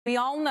We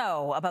all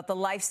know about the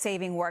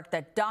life-saving work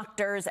that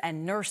doctors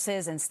and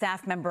nurses and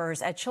staff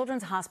members at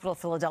Children's Hospital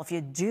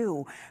Philadelphia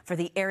do for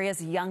the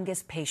area's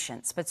youngest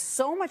patients. But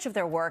so much of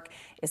their work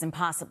is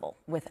impossible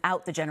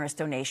without the generous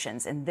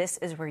donations, and this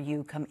is where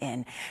you come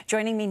in.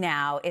 Joining me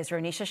now is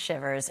Ronisha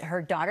Shivers,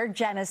 her daughter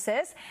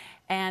Genesis,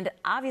 and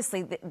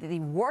obviously the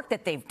work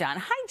that they've done.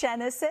 Hi,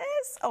 Genesis.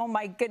 Oh,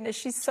 my goodness,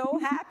 she's so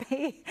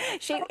happy.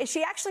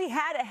 She actually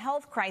had a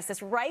health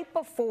crisis right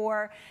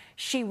before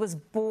she was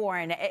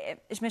born.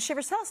 Ms.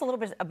 Shivers, tell us a little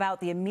bit about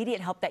the immediate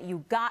help that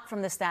you got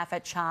from the staff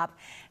at CHOP.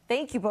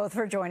 Thank you both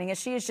for joining us.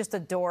 She is just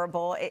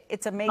adorable.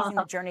 It's amazing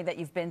the journey that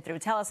you've been through.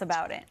 Tell us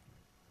about it.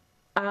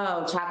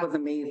 Oh, CHOP was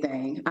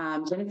amazing.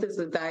 Genesis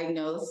was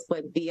diagnosed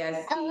with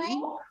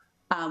BSC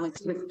when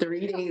she was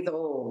 3 days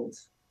old.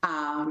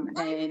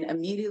 And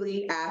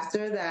immediately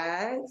after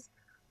that,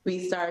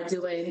 we started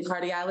doing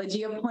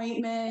cardiology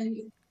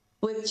appointments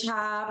with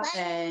CHOP,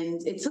 and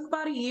it took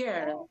about a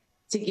year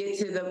to get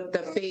to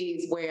the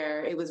phase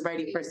where it was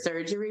ready for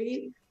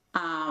surgery.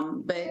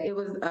 But it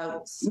was a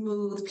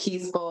smooth,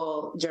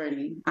 peaceful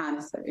journey,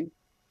 honestly.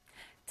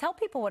 Tell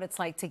people what it's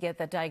like to get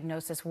the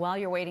diagnosis while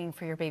you're waiting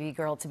for your baby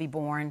girl to be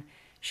born.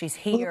 She's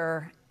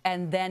here,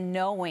 and then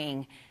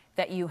knowing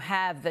that you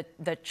have the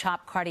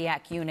CHOP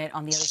cardiac unit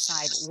on the other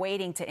side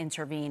waiting to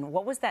intervene.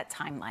 What was that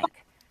time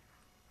like?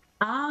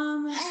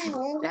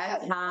 That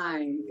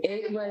time,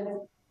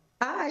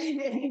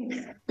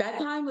 that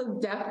time was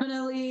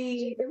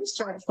definitely, it was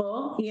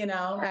stressful, you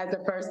know, as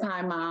a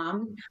first-time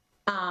mom.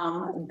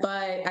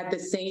 But at the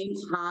same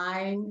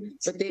time,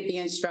 with it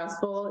being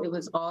stressful, it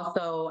was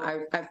also,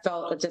 I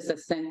felt just a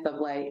sense of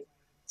like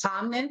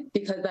calmness,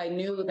 because I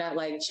knew that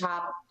like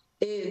CHOP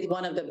is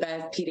one of the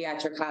best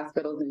pediatric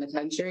hospitals in the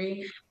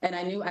country. And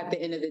I knew at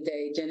the end of the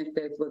day,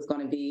 Genesis was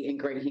going to be in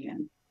great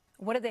hands.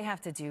 What did they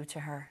have to do to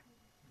her?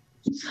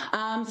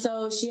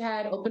 So she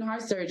had open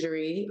heart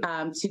surgery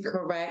to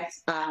correct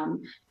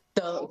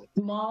the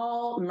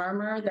small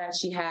murmur that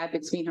she had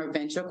between her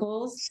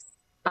ventricles.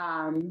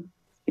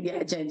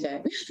 Yeah, Jen. So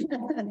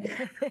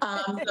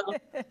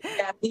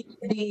that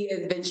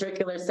is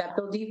ventricular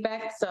septal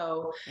defect.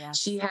 So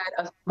she had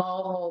a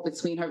small hole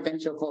between her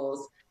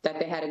ventricles that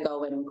they had to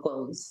go in and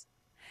close.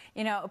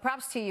 You know,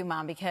 props to you,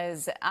 Mom,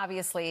 because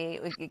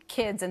obviously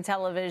kids and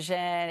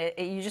television,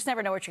 you just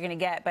never know what you're going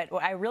to get. But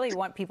I really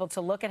want people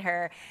to look at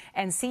her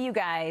and see you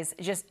guys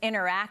just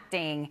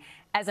interacting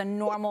as a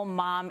normal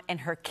mom and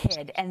her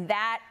kid. And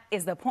that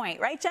is the point,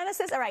 right,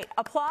 Genesis? All right,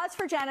 applause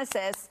for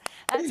Genesis.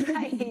 That's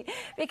right,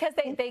 because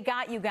they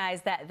got you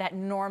guys that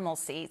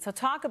normalcy. So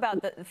talk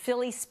about the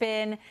Philly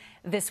Spin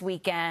this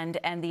weekend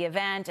and the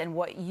event and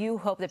what you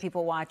hope that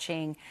people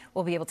watching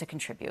will be able to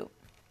contribute.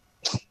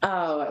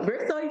 Oh,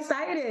 we're so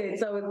excited.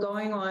 So it's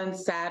going on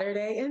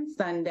Saturday and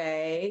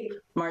Sunday,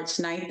 March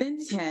 9th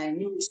and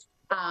 10th.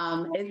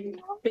 It's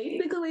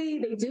basically,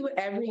 they do it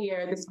every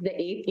year. This is the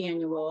 8th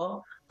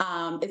annual.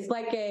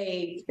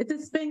 It's a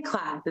spin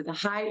class. It's a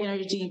high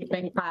energy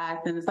spin class,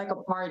 and it's like a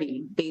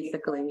party,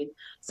 basically.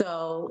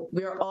 So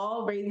we're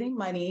all raising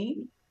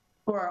money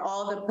for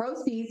all the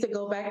proceeds to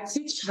go back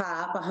to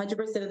CHOP.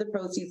 100% of the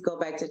proceeds go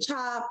back to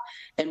CHOP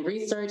and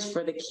research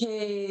for the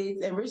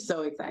kids. And we're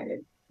so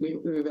excited. We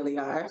really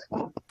are.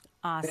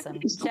 Awesome.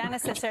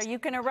 Genesis, are you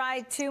going to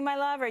ride too, my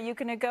love? Are you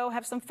going to go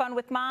have some fun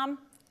with Mom?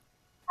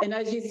 And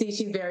as you see,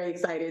 she's very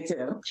excited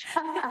too.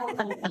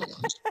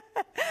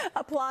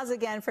 Applause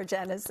again for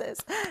Genesis.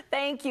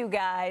 Thank you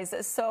guys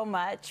so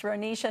much.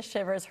 Ronisha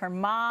Shivers, her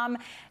mom,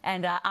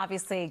 and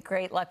obviously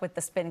great luck with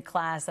the spin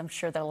class. I'm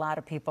sure that a lot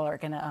of people are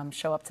going to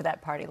show up to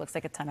that party. It looks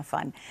like a ton of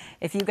fun.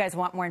 If you guys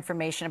want more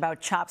information about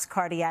CHOP's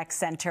Cardiac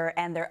Center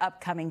and their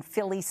upcoming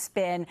Philly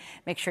Spin,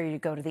 make sure you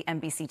go to the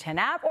NBC 10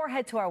 app or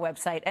head to our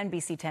website,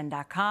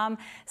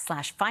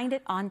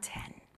 nbc10.com/findit on 10.